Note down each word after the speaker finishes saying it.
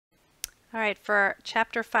All right, for our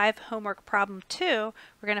Chapter 5 homework problem 2,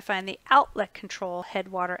 we're going to find the outlet control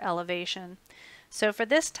headwater elevation. So for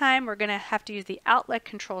this time, we're going to have to use the outlet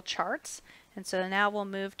control charts. And so now we'll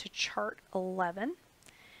move to chart 11.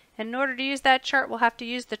 And in order to use that chart, we'll have to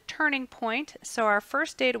use the turning point. So our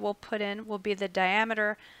first data we'll put in will be the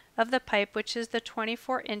diameter of the pipe, which is the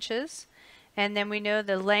 24 inches. And then we know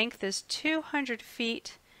the length is 200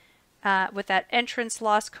 feet with that entrance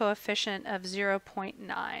loss coefficient of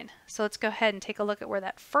 0.9. So let's go ahead and take a look at where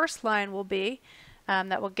that first line will be.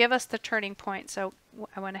 That will give us the turning point. So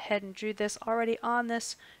I went ahead and drew this already on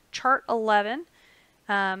this chart 11.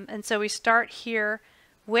 And so we start here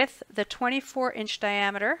with the 24-inch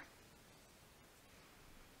diameter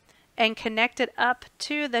and connect it up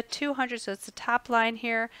to the 200, so it's the top line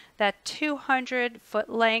here, that 200-foot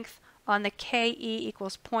length on the KE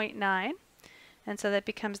equals 0.9. And so that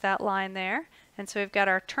becomes that line there. And so we've got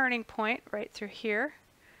our turning point right through here,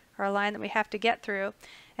 our line that we have to get through.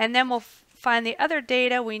 And then we'll find the other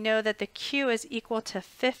data. We know that the Q is equal to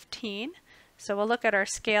 15. So we'll look at our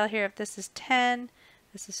scale here. If this is 10,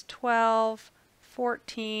 this is 12,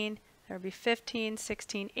 14, there will be 15,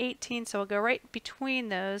 16, 18. So we'll go right between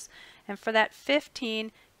those. And for that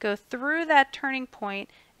 15, go through that turning point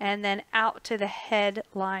and then out to the head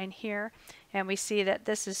line here. And we see that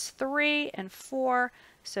this is 3 and 4,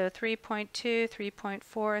 so 3.2, 3.4,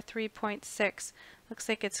 3.6. Looks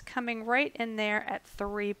like it's coming right in there at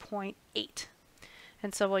 3.8.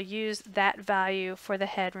 And so we'll use that value for the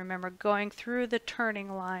head. Remember, going through the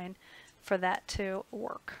turning line for that to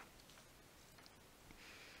work.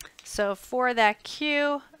 So for that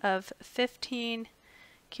Q of 15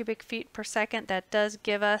 cubic feet per second, that does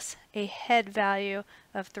give us a head value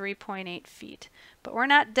of 3.8 feet. But we're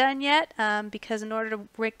not done yet because in order to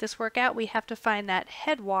make this work out, we have to find that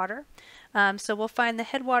headwater. So we'll find the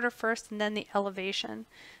headwater first and then the elevation.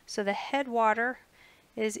 So the headwater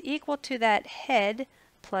is equal to that head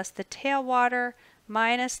plus the tailwater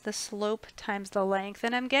minus the slope times the length.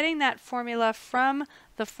 And I'm getting that formula from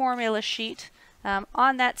the formula sheet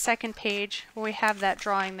on that second page where we have that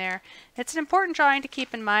drawing there. It's an important drawing to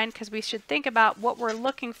keep in mind because we should think about what we're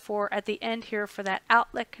looking for at the end here for that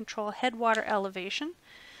outlet control headwater elevation.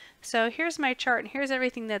 So here's my chart and here's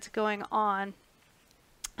everything that's going on.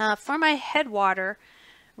 For my headwater,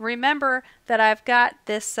 remember that I've got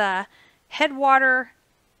this headwater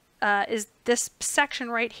is this section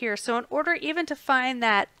right here. So in order even to find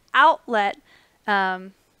that outlet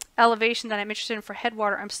elevation that I'm interested in for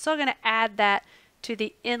headwater, I'm still going to add that to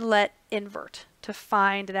the inlet invert to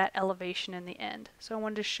find that elevation in the end. So I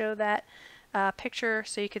wanted to show that picture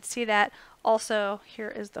so you could see that. Also, here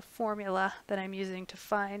is the formula that I'm using to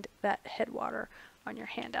find that headwater on your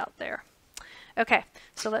handout there. Okay,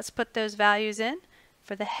 so let's put those values in.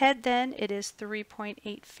 For the head then, it is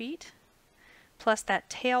 3.8 feet, plus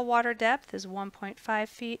that tailwater depth is 1.5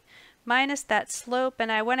 feet, minus that slope,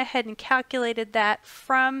 and I went ahead and calculated that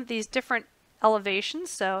from these different elevations.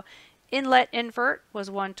 So inlet invert was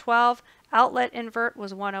 112, outlet invert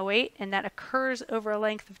was 108, and that occurs over a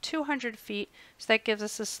length of 200 feet, so that gives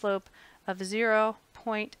us a slope of 0.02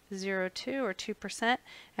 or 2%,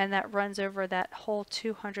 and that runs over that whole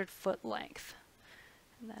 200-foot length.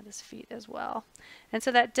 And that is feet as well. And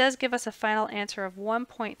so that does give us a final answer of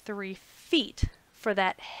 1.3 feet for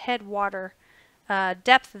that headwater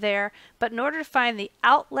depth there. But in order to find the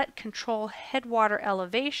outlet control headwater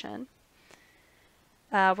elevation,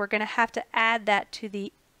 we're going to have to add that to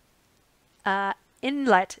the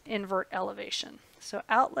inlet invert elevation. So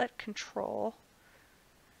outlet control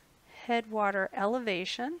headwater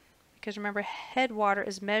elevation, because remember headwater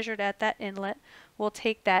is measured at that inlet. We'll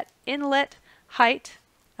take that inlet height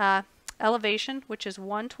elevation, which is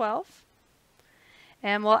 112,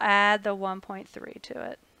 and we'll add the 1.3 to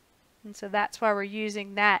it. And so that's why we're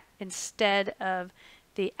using that instead of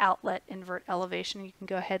the outlet invert elevation. You can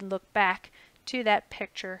go ahead and look back to that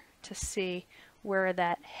picture to see where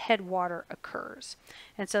that headwater occurs.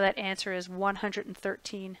 And so that answer is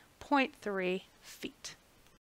 113.3 feet.